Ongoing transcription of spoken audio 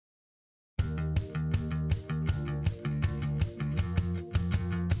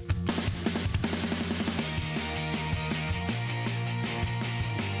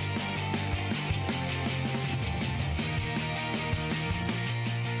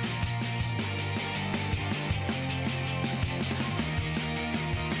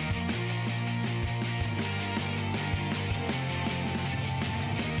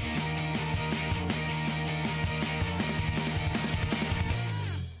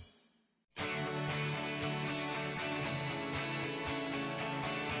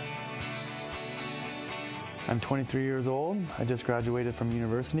I'm 23 years old, I just graduated from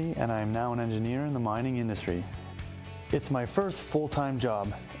university, and I am now an engineer in the mining industry. It's my first full-time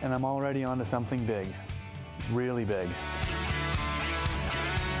job, and I'm already onto something big. Really big.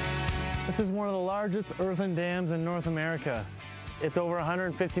 This is one of the largest earthen dams in North America. It's over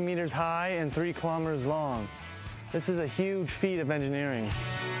 150 meters high and 3 kilometers long. This is a huge feat of engineering.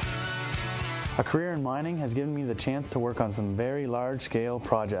 A career in mining has given me the chance to work on some very large-scale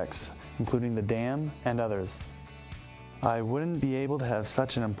projects, including the dam and others. I wouldn't be able to have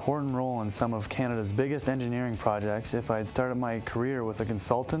such an important role in some of Canada's biggest engineering projects if I had started my career with a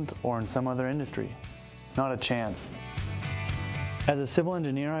consultant or in some other industry. Not a chance. As a civil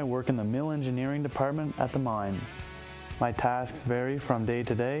engineer, I work in the mill engineering department at the mine. My tasks vary from day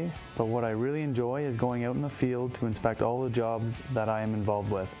to day, but what I really enjoy is going out in the field to inspect all the jobs that I am involved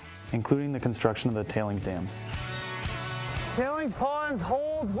with, including the construction of the tailings dams. Tailings ponds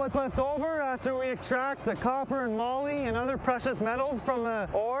hold what's left over after we extract the copper and moly and other precious metals from the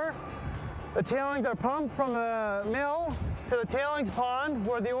ore. The tailings are pumped from the mill to the tailings pond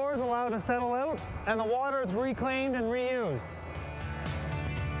where the ore is allowed to settle out and the water is reclaimed and reused.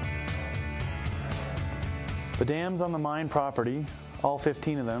 The dams on the mine property, all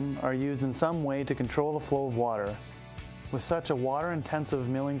 15 of them, are used in some way to control the flow of water. With such a water-intensive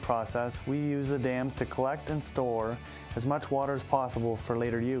milling process, we use the dams to collect and store as much water as possible for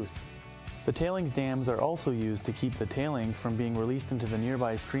later use. The tailings dams are also used to keep the tailings from being released into the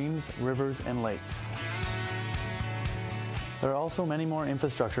nearby streams, rivers, and lakes. There are also many more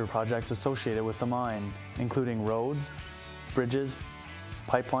infrastructure projects associated with the mine, including roads, bridges,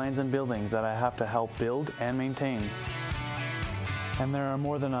 pipelines, and buildings that I have to help build and maintain. And there are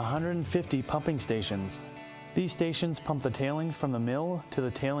more than 150 pumping stations. These stations pump the tailings from the mill to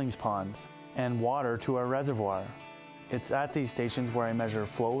the tailings ponds and water to our reservoir. It's at these stations where I measure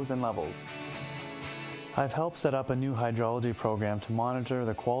flows and levels. I've helped set up a new hydrology program to monitor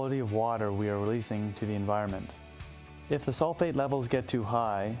the quality of water we are releasing to the environment. If the sulfate levels get too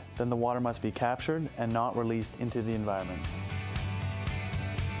high, then the water must be captured and not released into the environment.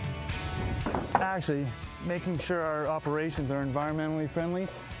 Actually, making sure our operations are environmentally friendly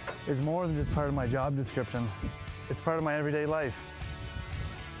is more than just part of my job description. It's part of my everyday life.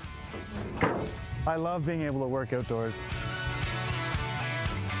 I love being able to work outdoors.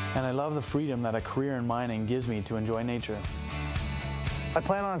 And I love the freedom that a career in mining gives me to enjoy nature. I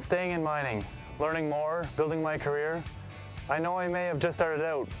plan on staying in mining, learning more, building my career. I know I may have just started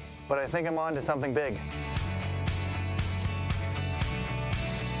out, but I think I'm on to something big.